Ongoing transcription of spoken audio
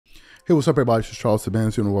Hey, what's up, everybody? It's Charles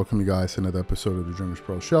Sabanzi, and welcome you guys to another episode of the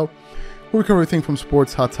DREAMERSPRO show, where we cover everything from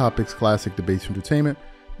sports, hot topics, classic debates, entertainment,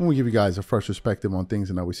 and we give you guys a fresh perspective on things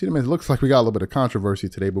and how we see them. It looks like we got a little bit of controversy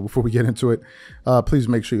today, but before we get into it, please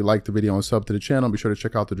make sure you like the video and sub to the channel. Be sure to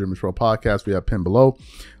check out the DREAMERSPRO podcast. We have pinned below,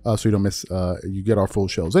 so you don't miss, you get our full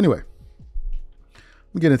shows. Anyway,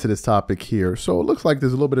 we get into this topic here. So it looks like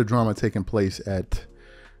there's a little bit of drama taking place at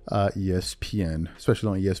ESPN, especially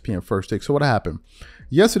on ESPN First Take. So what happened?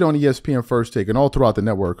 Yesterday on ESPN First Take, and all throughout the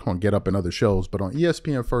network on Get Up and other shows, but on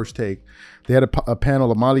ESPN First Take, they had a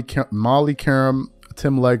panel of Molly Qerim,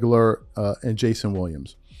 Tim Legler, and Jason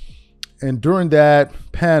Williams. And during that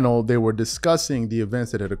panel, they were discussing the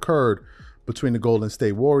events that had occurred between the Golden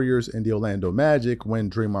State Warriors and the Orlando Magic when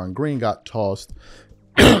Draymond Green got tossed,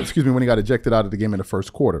 excuse me, when he got ejected out of the game in the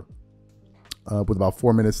first quarter. With about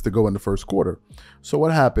 4 minutes to go in the first quarter. So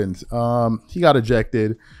what happened? He got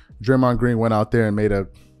ejected. Draymond Green went out there and made a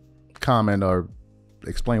comment or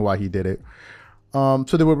explained why he did it. So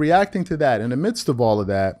they were reacting to that. In the midst of all of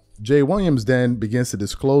that, Jay Williams then begins to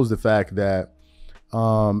disclose the fact that,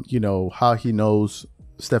 you know, how he knows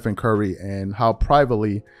Stephen Curry and how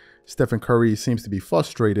privately Stephen Curry seems to be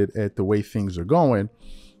frustrated at the way things are going.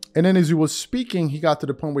 And then as he was speaking, he got to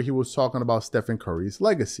the point where he was talking about Stephen Curry's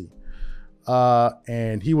legacy.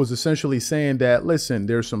 And he was essentially saying that, listen,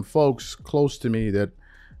 there's some folks close to me that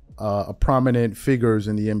are prominent figures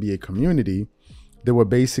in the NBA community that were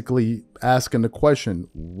basically asking the question,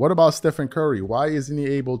 what about Stephen Curry? Why isn't he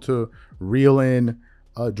able to reel in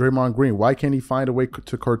Draymond Green? Why can't he find a way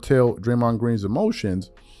to curtail Draymond Green's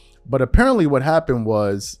emotions? But apparently what happened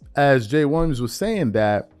was, as Jay Williams was saying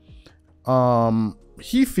that,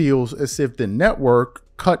 he feels as if the network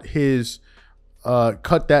cut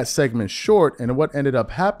that segment short, and what ended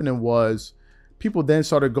up happening was people then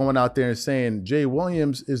started going out there and saying Jay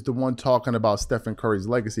Williams is the one talking about Stephen Curry's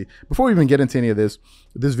legacy. Before we even get into any of this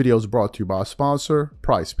video is brought to you by our sponsor,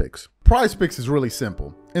 PrizePicks. PrizePicks is really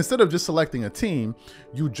simple. Instead of just selecting a team,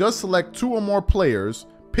 you just select 2 or more players,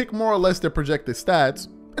 pick more or less their projected stats,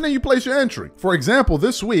 and then you place your entry. For example,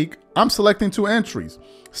 this week, I'm selecting 2 entries.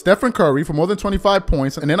 Stephen Curry for more than 25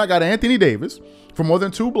 points, and then I got Anthony Davis for more than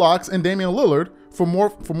 2 blocks and Damian Lillard for more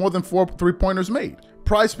than 4 3-pointers made.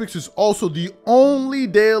 PrizePicks is also the only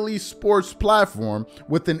daily sports platform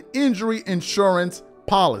with an injury insurance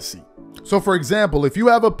policy. So for example, if you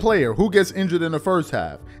have a player who gets injured in the first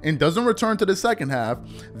half and doesn't return to the second half,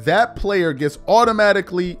 that player gets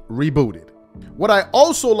automatically rebooted. What I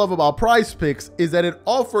also love about PrizePicks is that it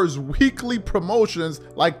offers weekly promotions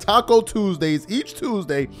like Taco Tuesdays. Each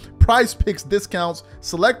Tuesday, PrizePicks discounts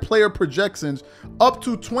select player projections up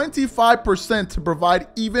to 25% to provide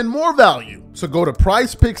even more value. So go to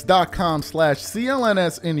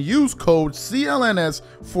prizepicks.com/CLNS and use code CLNS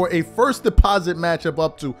for a first deposit match of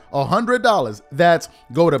up to $100. That's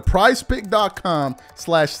go to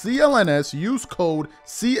prizepicks.com/CLNS, use code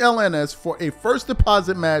CLNS for a first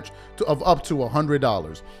deposit match of up to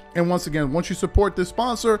 $100. And once again, once you support this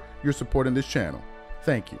sponsor, you're supporting this channel.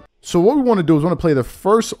 Thank you. So what we want to do is want to play the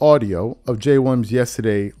first audio of Jay Williams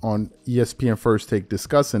yesterday on ESPN First Take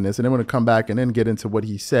discussing this, and then we're going to come back and then get into what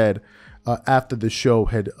he said after the show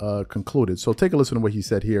had concluded. So take a listen to what he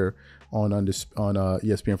said here on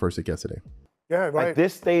ESPN First Take yesterday. Yeah, right. At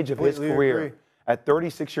this stage of his career, at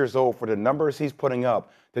 36 years old, for the numbers he's putting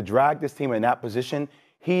up, to drag this team in that position,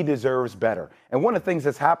 he deserves better. And one of the things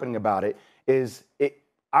that's happening about it is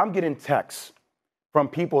I'm getting texts from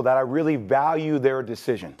people that I really value their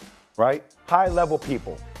decision, right? High-level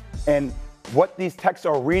people. And what these texts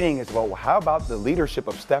are reading is, well, how about the leadership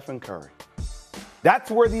of Stephen Curry? That's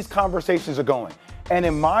where these conversations are going. And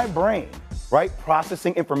in my brain, right,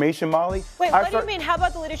 processing information, Molly. Wait, what do you mean? How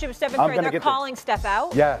about the leadership of Stephen Curry? They're calling Steph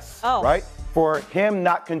out? Yes, right? For him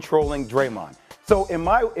not controlling Draymond. So in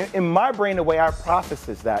my brain, the way I process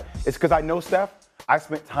that is because I know Steph. I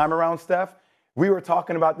spent time around Steph. We were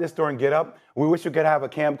talking about this during Get Up. We wish we could have a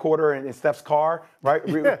camcorder in Steph's car, right?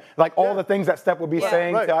 Like all the things that Steph would be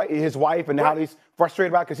saying to his wife and how he's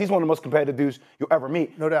frustrated about, because he's one of the most competitive dudes you'll ever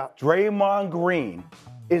meet. No doubt. Draymond Green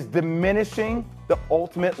is diminishing the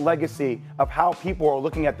ultimate legacy of how people are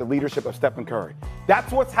looking at the leadership of Stephen Curry.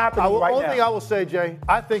 That's what's happening right now. The only thing I will say, Jay,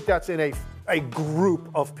 I think that's in a group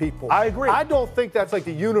of people. I agree. I don't think that's like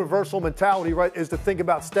the universal mentality, right, is to think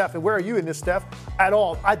about Steph. And where are you in this, Steph? At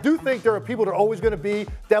all. I do think there are people that are always going to be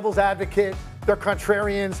devil's advocate. They're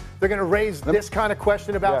contrarians. They're going to raise this kind of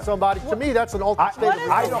question about somebody. To me, that's an ultimate statement.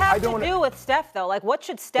 What does this have to do with Steph, though? Like, what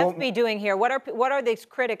should Steph be doing here? What are these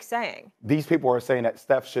critics saying? These people are saying that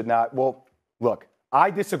Steph should not. Well, look,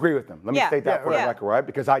 I disagree with them. Let me state that for the record, right?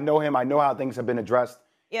 Because I know him. I know how things have been addressed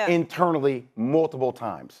internally multiple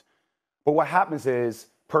times. But what happens is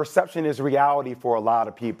perception is reality for a lot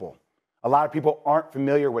of people. A lot of people aren't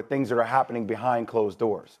familiar with things that are happening behind closed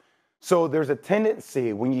doors. So there's a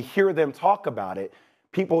tendency when you hear them talk about it,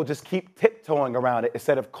 people just keep tiptoeing around it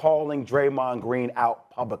instead of calling Draymond Green out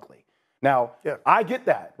publicly. Now, I get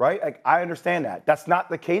that, right? Like, I understand that. That's not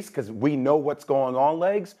the case because we know what's going on,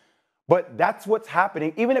 Legs. But that's what's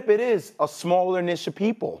happening, even if it is a smaller niche of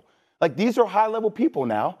people. Like, these are high-level people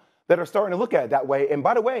now that are starting to look at it that way. And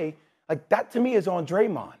by the way, like, that to me is on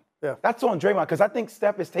Draymond. Yeah. That's on Draymond because I think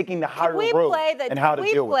Steph is taking the higher road and how to deal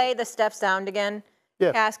with it. Can we play the Steph sound again?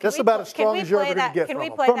 Yeah, Cass, that's about as strong as you're ever going to get from him.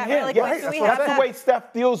 Can we play that really quick? That's the way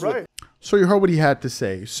Steph deals with it. So you heard what he had to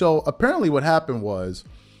say. So apparently what happened was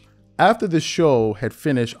after the show had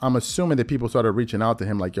finished, I'm assuming that people started reaching out to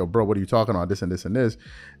him like, yo, bro, what are you talking about? This and this and this.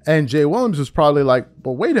 And Jay Williams was probably like,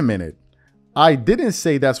 but wait a minute. I didn't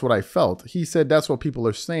say that's what I felt. He said that's what people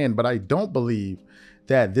are saying, but I don't believe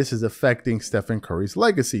that this is affecting Stephen Curry's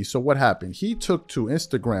legacy. So what happened? He took to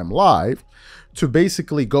Instagram Live to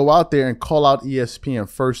basically go out there and call out ESPN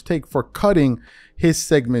First Take for cutting his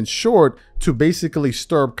segment short to basically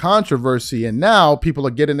stir up controversy. And now people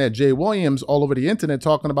are getting at Jay Williams all over the internet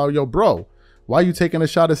talking about, yo, bro, why are you taking a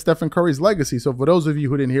shot at Stephen Curry's legacy? So for those of you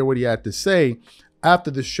who didn't hear what he had to say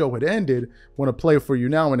after the show had ended, I want to play it for you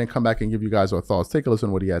now and then come back and give you guys our thoughts. Take a listen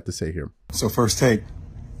to what he had to say here. So First Take,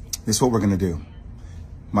 this is what we're going to do.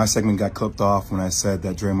 My segment got clipped off when I said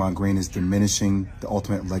that Draymond Green is diminishing the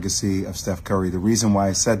ultimate legacy of Steph Curry. The reason why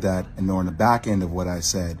I said that, and on the back end of what I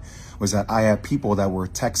said, was that I had people that were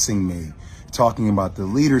texting me talking about the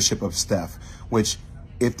leadership of Steph, which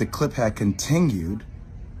if the clip had continued,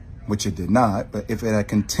 which it did not, but if it had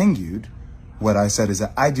continued, what I said is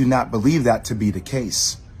that I do not believe that to be the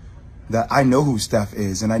case. That I know who Steph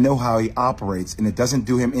is and I know how he operates, and it doesn't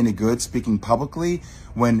do him any good speaking publicly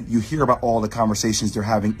when you hear about all the conversations they're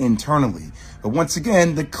having internally. But once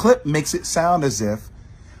again, the clip makes it sound as if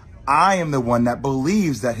I am the one that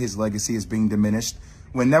believes that his legacy is being diminished,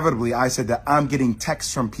 when inevitably I said that I'm getting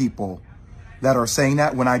texts from people that are saying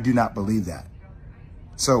that when I do not believe that.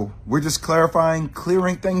 So we're just clarifying,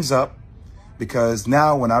 clearing things up, because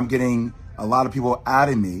now when I'm getting a lot of people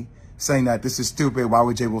adding me saying that this is stupid, why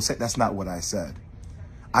would Jay Will say, that's not what I said.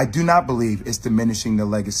 I do not believe it's diminishing the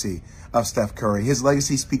legacy of Steph Curry. His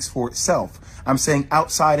legacy speaks for itself. I'm saying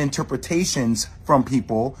outside interpretations from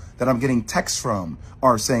people that I'm getting texts from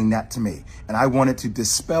are saying that to me. And I wanted to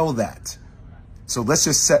dispel that. So let's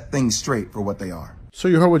just set things straight for what they are. So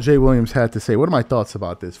you heard what Jay Williams had to say. What are my thoughts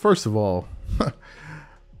about this? First of all,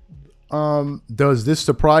 does this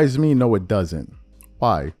surprise me? No, it doesn't.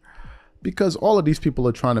 Why? Because all of these people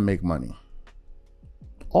are trying to make money.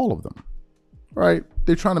 All of them, right?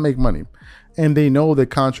 They're trying to make money. And they know that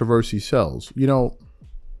controversy sells. You know,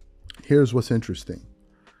 here's what's interesting.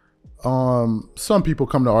 Some people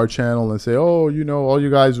come to our channel and say, oh, you know, all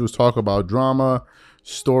you guys was talk about drama,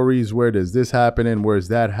 stories, where does this happening? Where's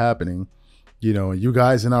that happening? You know, you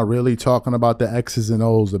guys are not really talking about the X's and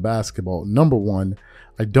O's of basketball. Number one,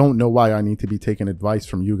 I don't know why I need to be taking advice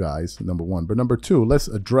from you guys, number one. But number two, let's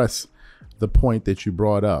address the point that you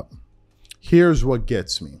brought up. Here's what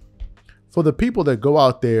gets me. For the people that go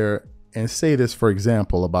out there and say this, for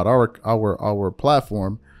example, about our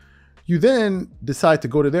platform, you then decide to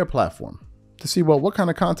go to their platform to see, well, what kind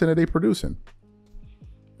of content are they producing?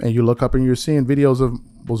 And you look up and you're seeing videos of,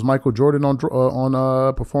 was Michael Jordan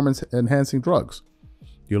on performance enhancing drugs?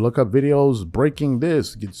 You look up videos breaking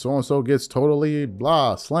this, so-and-so gets totally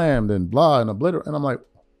blah, slammed and blah, and obliterated. And I'm like,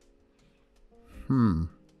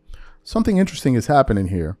 something interesting is happening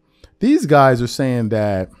here. These guys are saying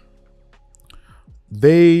that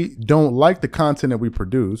they don't like the content that we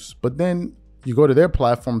produce, but then you go to their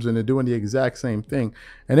platforms and they're doing the exact same thing.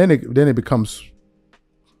 And then it becomes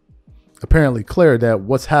apparently clear that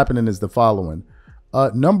what's happening is the following.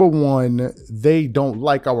 Number one, they don't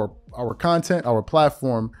like our content, our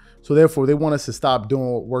platform. So therefore they want us to stop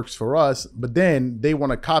doing what works for us, but then they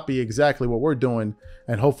want to copy exactly what we're doing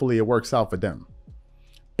and hopefully it works out for them.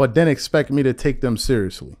 But then expect me to take them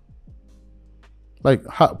seriously. Like,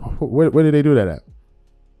 where did they do that at?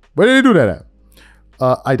 Where did they do that at?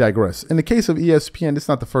 I digress. In the case of ESPN, it's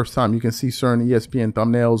not the first time. You can see certain ESPN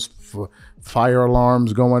thumbnails, fire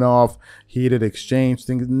alarms going off, heated exchange,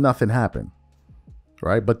 things, nothing happened.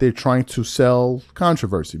 Right? But they're trying to sell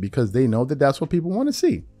controversy because they know that that's what people want to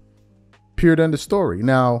see. Period, end of story.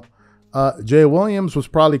 Now, Jay Williams was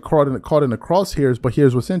probably caught in the crosshairs, but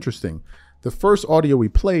here's what's interesting. The first audio we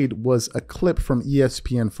played was a clip from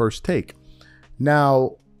ESPN First Take.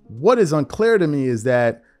 Now, what is unclear to me is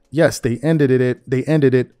that, yes, they ended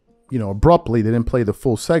it, you know, abruptly. They didn't play the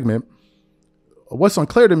full segment. what's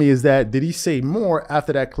unclear to me is that did he say more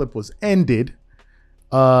after that clip was ended?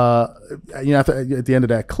 At the end of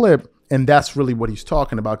that clip, and that's really what he's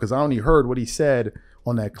talking about, because I only heard what he said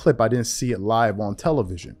on that clip. I didn't see it live on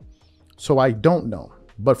television, so I don't know.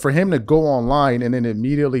 But for him to go online and then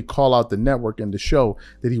immediately call out the network and the show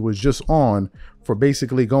that he was just on for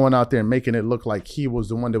basically going out there and making it look like he was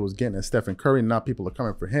the one that was getting at Stephen Curry and not people are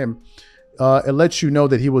coming for him, it lets you know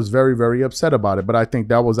that he was very, very upset about it. But I think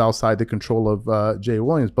that was outside the control of Jay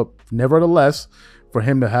Williams. But nevertheless, for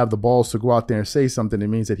him to have the balls to go out there and say something, it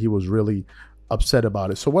means that he was really upset about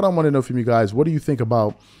it. So what I want to know from you guys, what do you think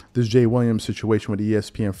about this Jay Williams situation with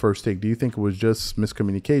ESPN First Take? Do you think it was just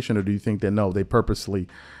miscommunication, or do you think that no, they purposely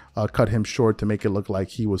cut him short to make it look like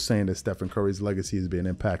he was saying that Stephen Curry's legacy is being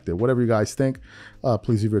impacted? Whatever you guys think,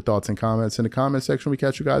 please leave your thoughts and comments in the comment section. We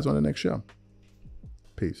catch you guys on the next show.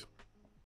 Peace.